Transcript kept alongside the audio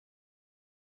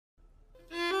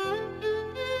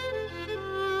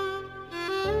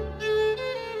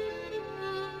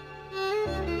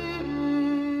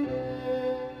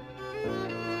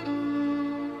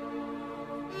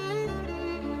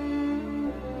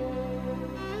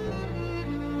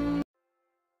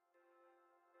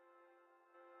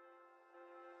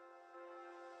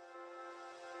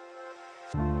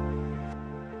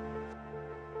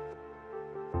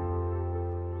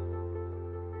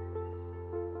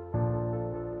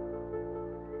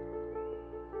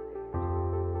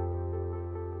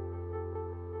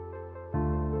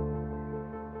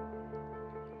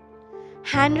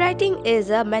Handwriting is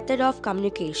a method of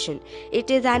communication. It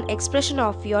is an expression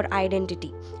of your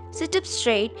identity. Sit up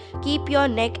straight, keep your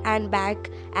neck and back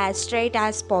as straight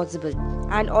as possible,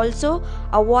 and also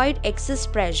avoid excess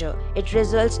pressure. It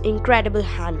results incredible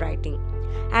handwriting.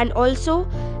 And also,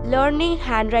 learning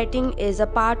handwriting is a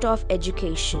part of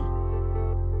education.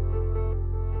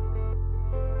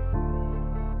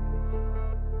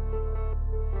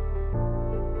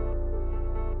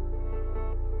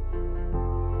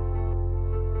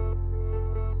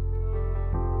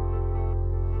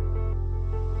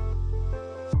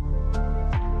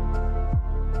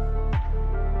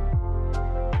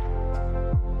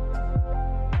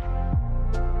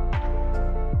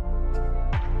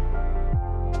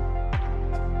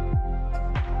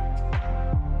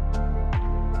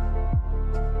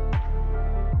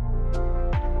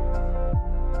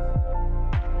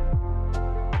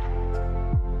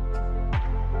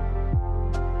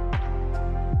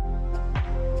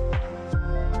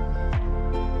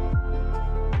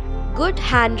 Good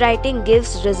handwriting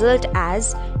gives result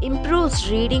as improves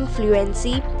reading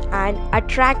fluency and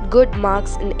attract good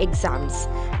marks in exams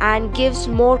and gives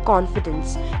more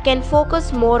confidence, can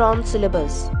focus more on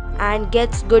syllabus and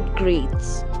gets good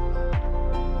grades.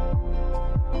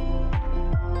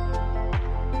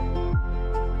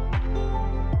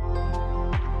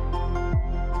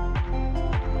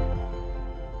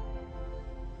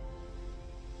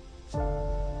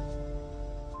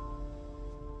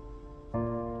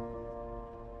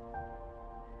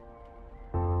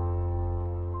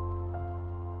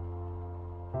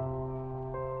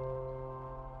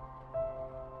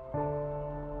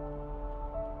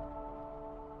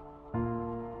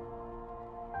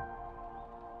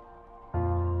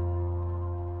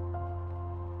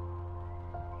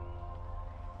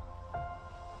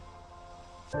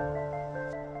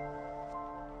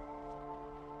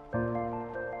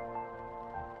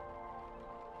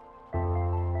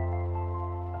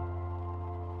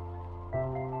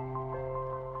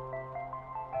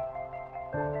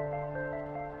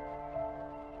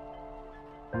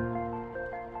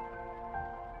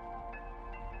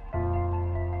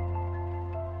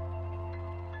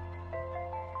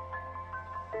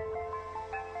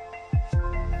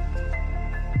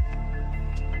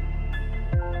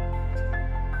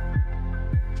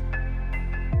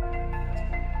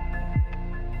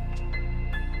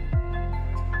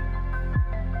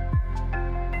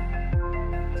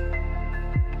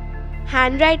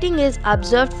 Handwriting is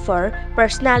observed for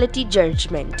personality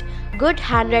judgment. Good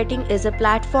handwriting is a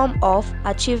platform of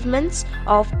achievements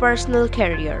of personal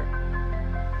career.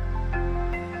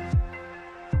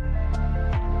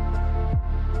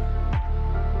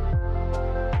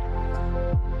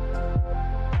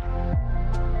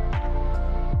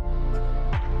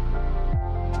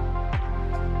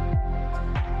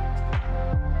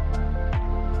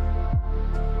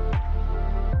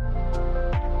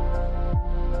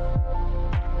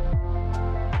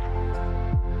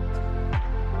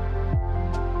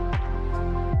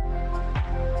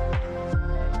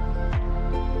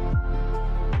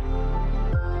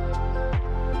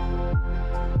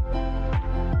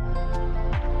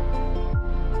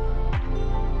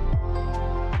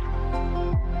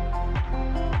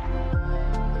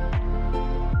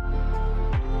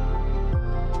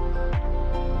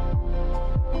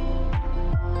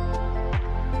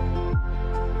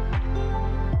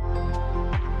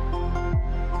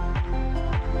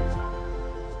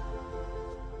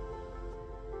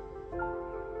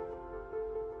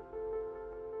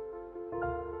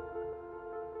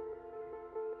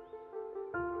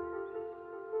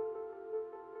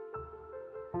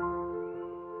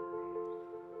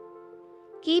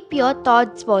 Keep your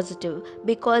thoughts positive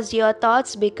because your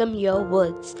thoughts become your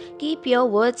words. Keep your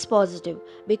words positive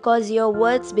because your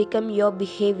words become your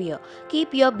behavior.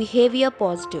 Keep your behavior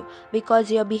positive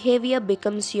because your behavior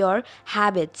becomes your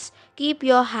habits. Keep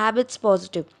your habits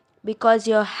positive because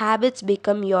your habits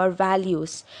become your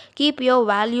values. Keep your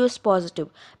values positive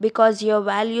because your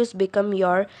values become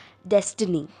your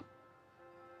destiny.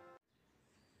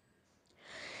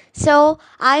 So,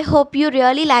 I hope you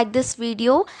really like this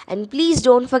video and please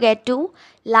don't forget to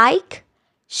like,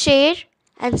 share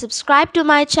and subscribe to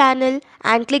my channel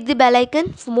and click the bell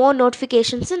icon for more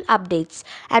notifications and updates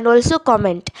and also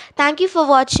comment. Thank you for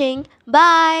watching.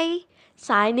 Bye.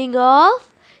 Signing off.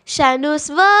 Shannu's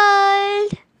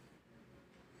World.